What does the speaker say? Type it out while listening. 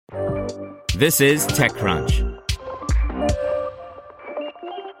This is TechCrunch.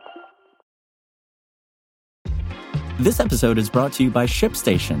 This episode is brought to you by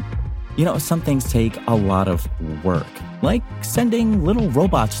ShipStation. You know, some things take a lot of work, like sending little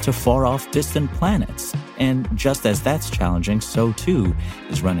robots to far-off distant planets. And just as that's challenging, so too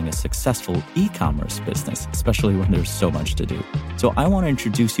is running a successful e-commerce business, especially when there's so much to do. So I want to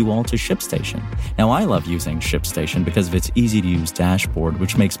introduce you all to ShipStation. Now, I love using ShipStation because of its easy-to-use dashboard,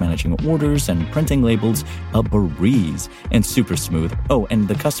 which makes managing orders and printing labels a breeze and super smooth. Oh, and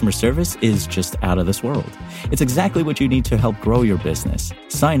the customer service is just out of this world. It's exactly what you need to help grow your business.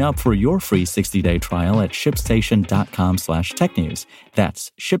 Sign up for your free 60-day trial at shipstation.com/technews.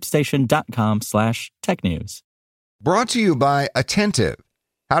 That's shipstation.com/technews. Brought to you by Attentive.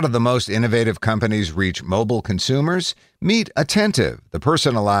 How do the most innovative companies reach mobile consumers? Meet Attentive, the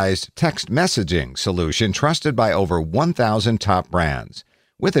personalized text messaging solution trusted by over 1,000 top brands.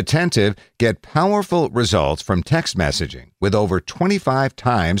 With Attentive, get powerful results from text messaging with over 25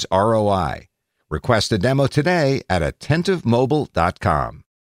 times ROI. Request a demo today at AttentiveMobile.com.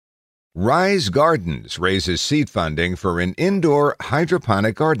 Rise Gardens raises seed funding for an indoor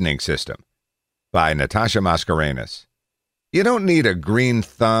hydroponic gardening system. By Natasha Mascarenas. You don't need a green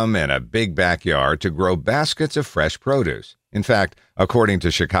thumb and a big backyard to grow baskets of fresh produce. In fact, according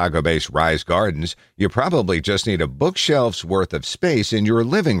to Chicago-based Rise Gardens, you probably just need a bookshelf's worth of space in your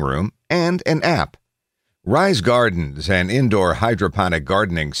living room and an app. Rise Gardens, an indoor hydroponic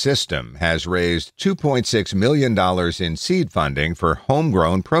gardening system, has raised $2.6 million in seed funding for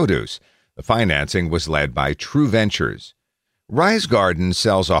homegrown produce. The financing was led by True Ventures. Rise Gardens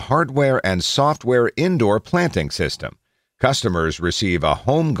sells a hardware and software indoor planting system. Customers receive a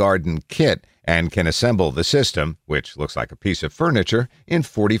home garden kit and can assemble the system, which looks like a piece of furniture, in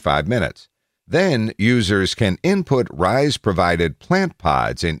 45 minutes. Then, users can input Rise-provided plant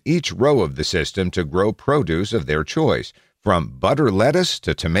pods in each row of the system to grow produce of their choice, from butter lettuce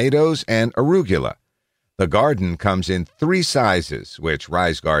to tomatoes and arugula. The garden comes in 3 sizes, which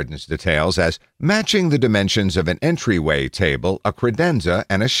Rise Gardens details as matching the dimensions of an entryway table, a credenza,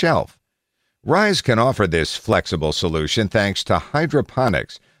 and a shelf. Rise can offer this flexible solution thanks to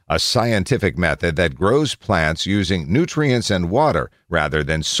hydroponics, a scientific method that grows plants using nutrients and water rather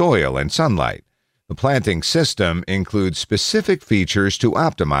than soil and sunlight. The planting system includes specific features to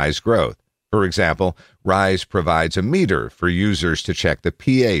optimize growth. For example, Rise provides a meter for users to check the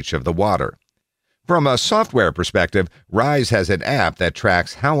pH of the water. From a software perspective, Rise has an app that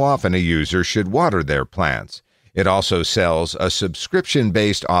tracks how often a user should water their plants. It also sells a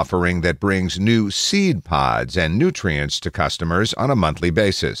subscription-based offering that brings new seed pods and nutrients to customers on a monthly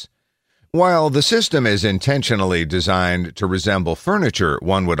basis. While the system is intentionally designed to resemble furniture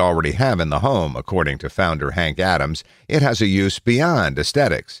one would already have in the home, according to founder Hank Adams, it has a use beyond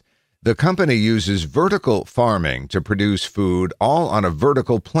aesthetics. The company uses vertical farming to produce food all on a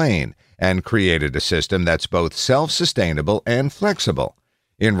vertical plane and created a system that's both self-sustainable and flexible.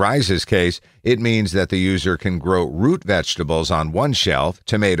 In Rise's case, it means that the user can grow root vegetables on one shelf,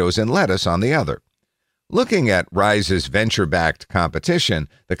 tomatoes and lettuce on the other. Looking at Rise's venture-backed competition,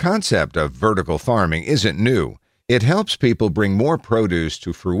 the concept of vertical farming isn't new. It helps people bring more produce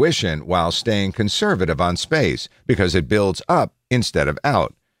to fruition while staying conservative on space because it builds up instead of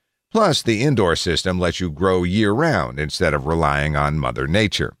out. Plus, the indoor system lets you grow year-round instead of relying on Mother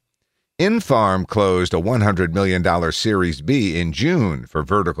Nature. InFarm closed a $100 million Series B in June for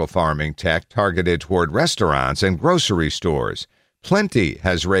vertical farming tech targeted toward restaurants and grocery stores. Plenty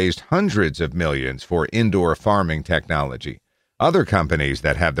has raised hundreds of millions for indoor farming technology. Other companies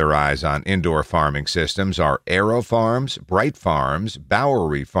that have their eyes on indoor farming systems are Aero Farms, Bright Farms,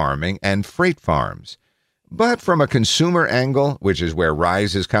 Bowery Farming, and Freight Farms. But from a consumer angle, which is where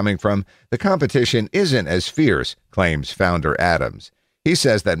Rise is coming from, the competition isn't as fierce, claims founder Adams. He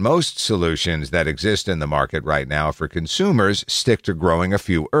says that most solutions that exist in the market right now for consumers stick to growing a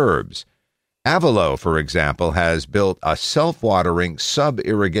few herbs. Avelo, for example, has built a self-watering,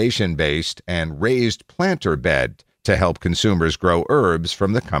 sub-irrigation-based and raised planter bed to help consumers grow herbs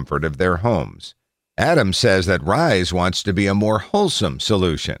from the comfort of their homes. Adams says that Rise wants to be a more wholesome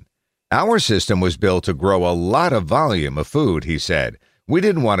solution. Our system was built to grow a lot of volume of food, he said. We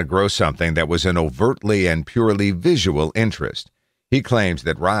didn't want to grow something that was an overtly and purely visual interest. He claims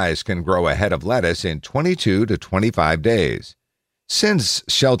that Rise can grow a head of lettuce in 22 to 25 days. Since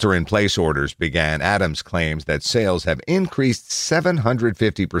shelter-in-place orders began, Adams claims that sales have increased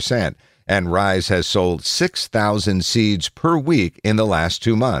 750%, and Rise has sold 6,000 seeds per week in the last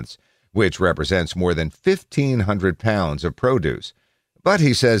 2 months, which represents more than 1,500 pounds of produce. But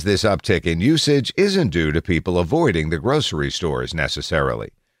he says this uptick in usage isn't due to people avoiding the grocery stores necessarily.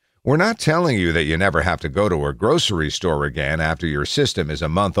 We're not telling you that you never have to go to a grocery store again after your system is a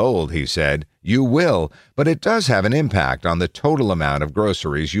month old, he said. You will, but it does have an impact on the total amount of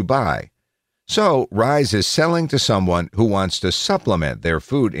groceries you buy. So, Rise is selling to someone who wants to supplement their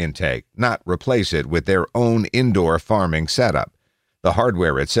food intake, not replace it with their own indoor farming setup. The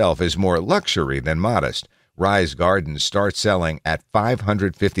hardware itself is more luxury than modest. Rise Gardens starts selling at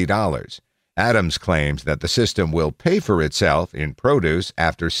 $550. Adams claims that the system will pay for itself in produce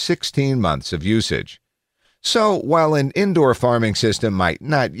after 16 months of usage. So, while an indoor farming system might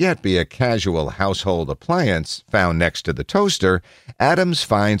not yet be a casual household appliance found next to the toaster, Adams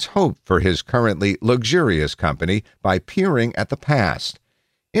finds hope for his currently luxurious company by peering at the past.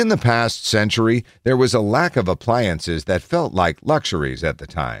 In the past century, there was a lack of appliances that felt like luxuries at the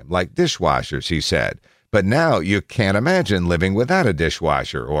time, like dishwashers, he said. But now you can't imagine living without a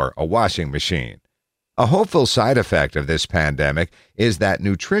dishwasher or a washing machine. A hopeful side effect of this pandemic is that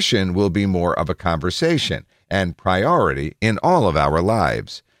nutrition will be more of a conversation and priority in all of our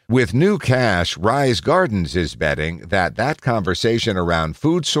lives. With new cash, Rise Gardens is betting that conversation around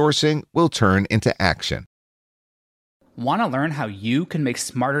food sourcing will turn into action. Want to learn how you can make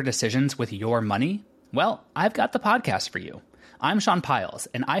smarter decisions with your money? Well, I've got the podcast for you. I'm Sean Piles,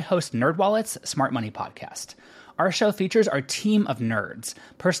 and I host NerdWallet's Smart Money Podcast. Our show features our team of nerds,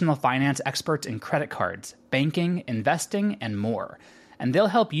 personal finance experts in credit cards, banking, investing, and more. And they'll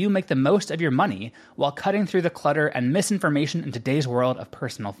help you make the most of your money while cutting through the clutter and misinformation in today's world of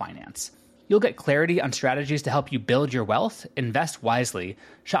personal finance. You'll get clarity on strategies to help you build your wealth, invest wisely,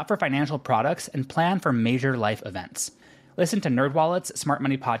 shop for financial products, and plan for major life events. Listen to NerdWallet's Smart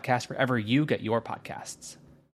Money Podcast wherever you get your podcasts.